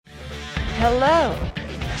Hello,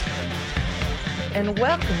 and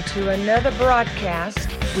welcome to another broadcast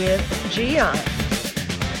with Gian.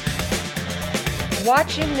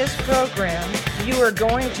 Watching this program, you are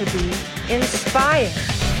going to be inspired,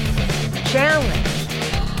 challenged,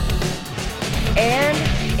 and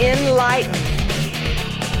enlightened.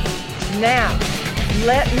 Now,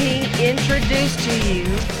 let me introduce to you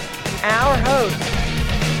our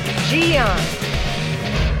host, Gian.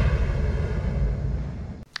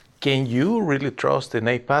 Can you really trust in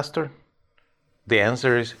a pastor? The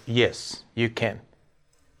answer is yes, you can.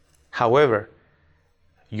 However,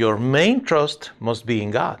 your main trust must be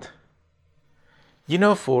in God. You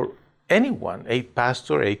know, for anyone, a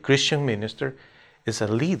pastor, a Christian minister, is a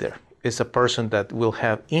leader, is a person that will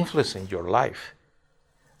have influence in your life.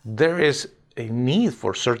 There is a need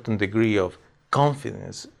for a certain degree of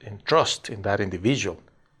confidence and trust in that individual.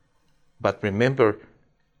 But remember,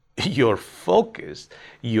 your focus,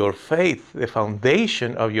 your faith, the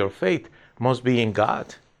foundation of your faith must be in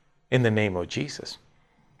God, in the name of Jesus.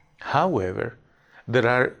 However, there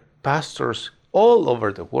are pastors all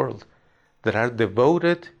over the world that are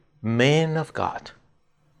devoted men of God,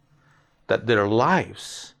 that their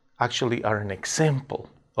lives actually are an example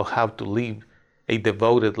of how to live a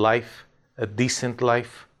devoted life, a decent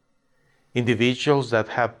life. Individuals that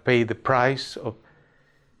have paid the price of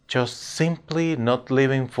just simply not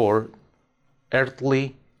living for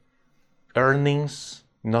earthly earnings,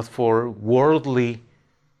 not for worldly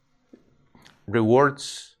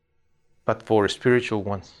rewards, but for spiritual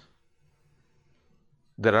ones.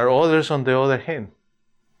 There are others, on the other hand,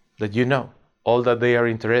 that you know, all that they are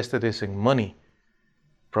interested is in money,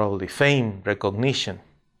 probably fame, recognition,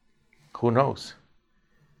 who knows?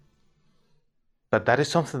 But that is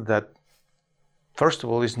something that, first of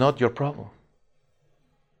all, is not your problem.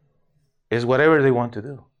 It's whatever they want to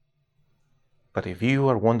do. But if you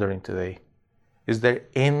are wondering today, is there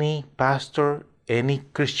any pastor, any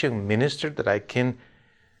Christian minister that I can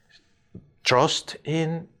trust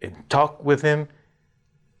in and talk with him,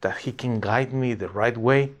 that he can guide me the right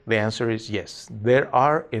way? The answer is yes. There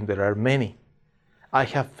are, and there are many. I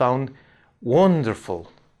have found wonderful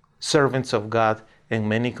servants of God in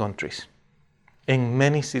many countries, in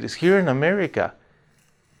many cities. Here in America,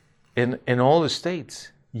 in all the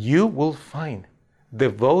states, you will find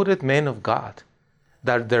devoted men of God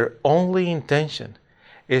that their only intention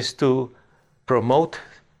is to promote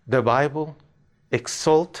the Bible,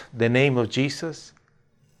 exalt the name of Jesus,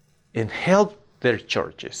 and help their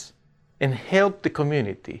churches, and help the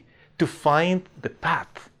community to find the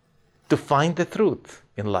path, to find the truth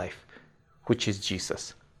in life, which is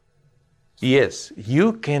Jesus. Yes,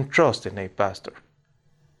 you can trust in a pastor.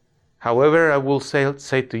 However, I will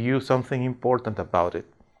say to you something important about it.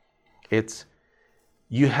 It's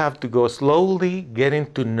you have to go slowly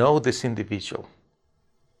getting to know this individual.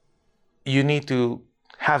 You need to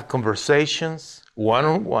have conversations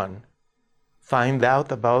one-on-one, find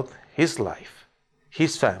out about his life,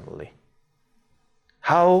 his family.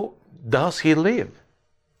 How does he live?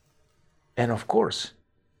 And of course,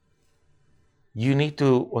 you need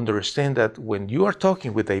to understand that when you are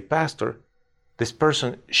talking with a pastor, this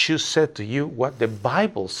person should say to you what the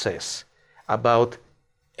Bible says about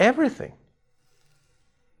everything.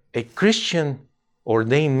 A Christian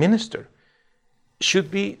ordained minister should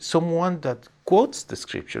be someone that quotes the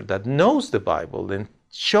scripture, that knows the Bible and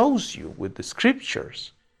shows you with the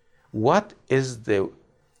scriptures what is the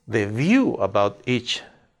view about each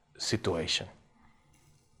situation.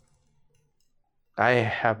 I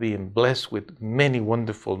have been blessed with many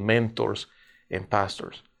wonderful mentors and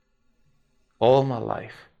pastors. All my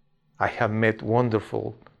life, I have met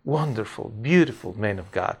wonderful, beautiful men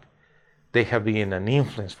of God. They have been an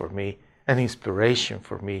influence for me, an inspiration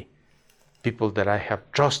for me, people that I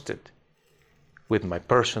have trusted with my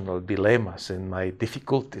personal dilemmas and my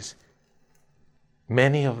difficulties.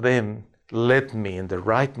 Many of them led me in the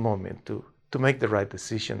right moment to make the right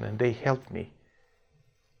decision, and they helped me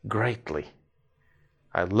greatly.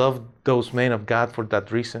 I love those men of God for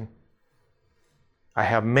that reason. I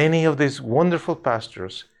have many of these wonderful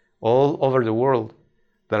pastors all over the world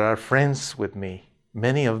that are friends with me.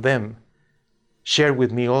 Many of them share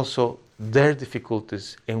with me also their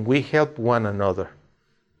difficulties, and we help one another.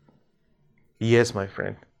 Yes, my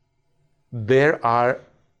friend, there are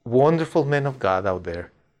wonderful men of God out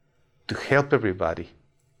there to help everybody.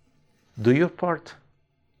 Do your part.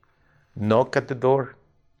 Knock at the door.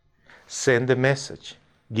 Send a message.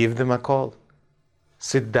 Give them a call.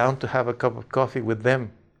 Sit down to have a cup of coffee with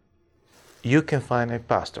them. You can find a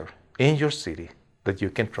pastor in your city that you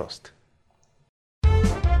can trust.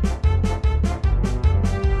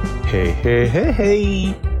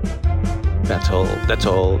 Hey. That's all. That's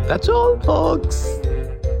all. That's all, folks.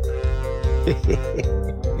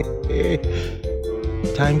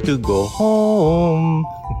 Time to go home.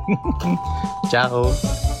 Ciao.